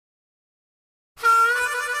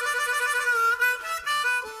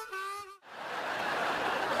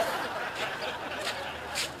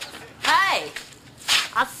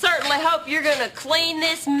certainly hope you're gonna clean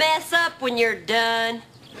this mess up when you're done.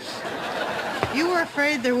 You were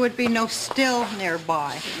afraid there would be no still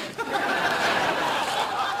nearby.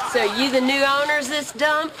 So you the new owners of this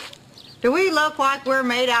dump? Do we look like we're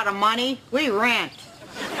made out of money? We rent.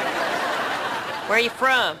 Where are you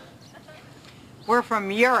from? We're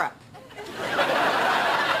from Europe.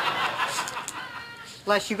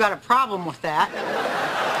 Unless you got a problem with that.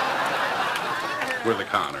 We're the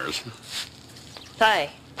Connors.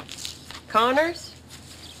 Hey, Connors?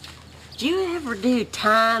 Did you ever do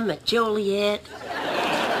time at Joliet?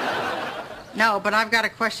 No, but I've got a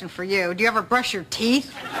question for you. Do you ever brush your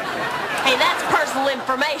teeth? Hey, that's personal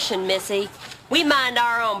information, Missy. We mind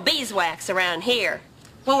our own beeswax around here.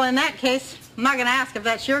 Well, in that case, I'm not going to ask if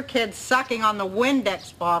that's your kid sucking on the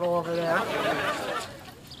Windex bottle over there.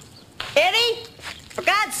 Eddie, for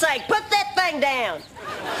God's sake, put that thing down.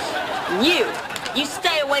 And you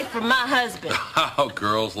stay away from my husband. Oh,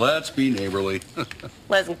 girls, let's be neighborly.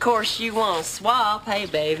 Unless, of course, you want to swap. Hey,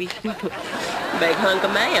 baby. Big hunk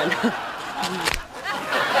of man.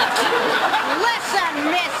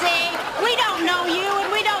 Listen, Missy, we don't know you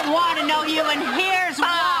and we don't want to know you, and here's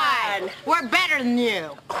why. We're better than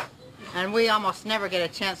you. And we almost never get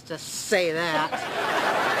a chance to say that.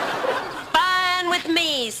 Fine with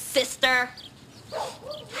me, sister.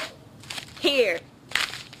 Here,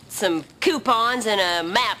 some coupons and a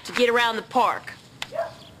map to get around the park.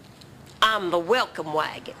 I'm the welcome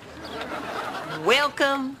wagon.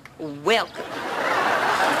 Welcome, welcome.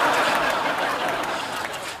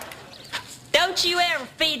 Don't you ever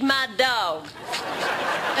feed my dog.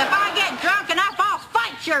 If I get drunk enough, I'll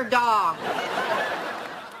fight your dog.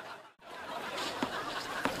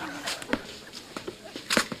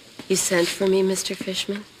 You sent for me, Mr.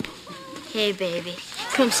 Fishman? Hey, baby.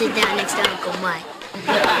 Come sit down next to Uncle Mike.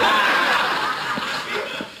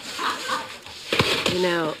 You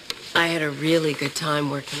know, I had a really good time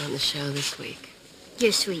working on the show this week.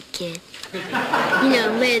 You're a sweet kid. You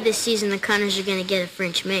know, later this season, the Connors are going to get a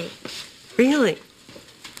French maid. Really?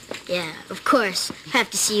 Yeah, of course. Have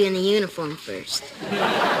to see you in the uniform first.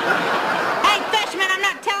 Hey, Fishman, I'm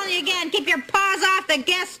not telling you again. Keep your paws off the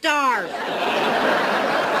guest stars.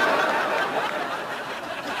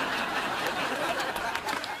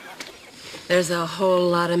 There's a whole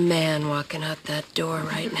lot of man walking out that door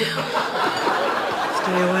right now.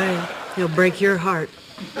 Stay away. He'll break your heart.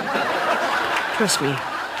 Trust me.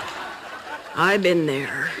 I've been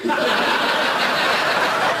there.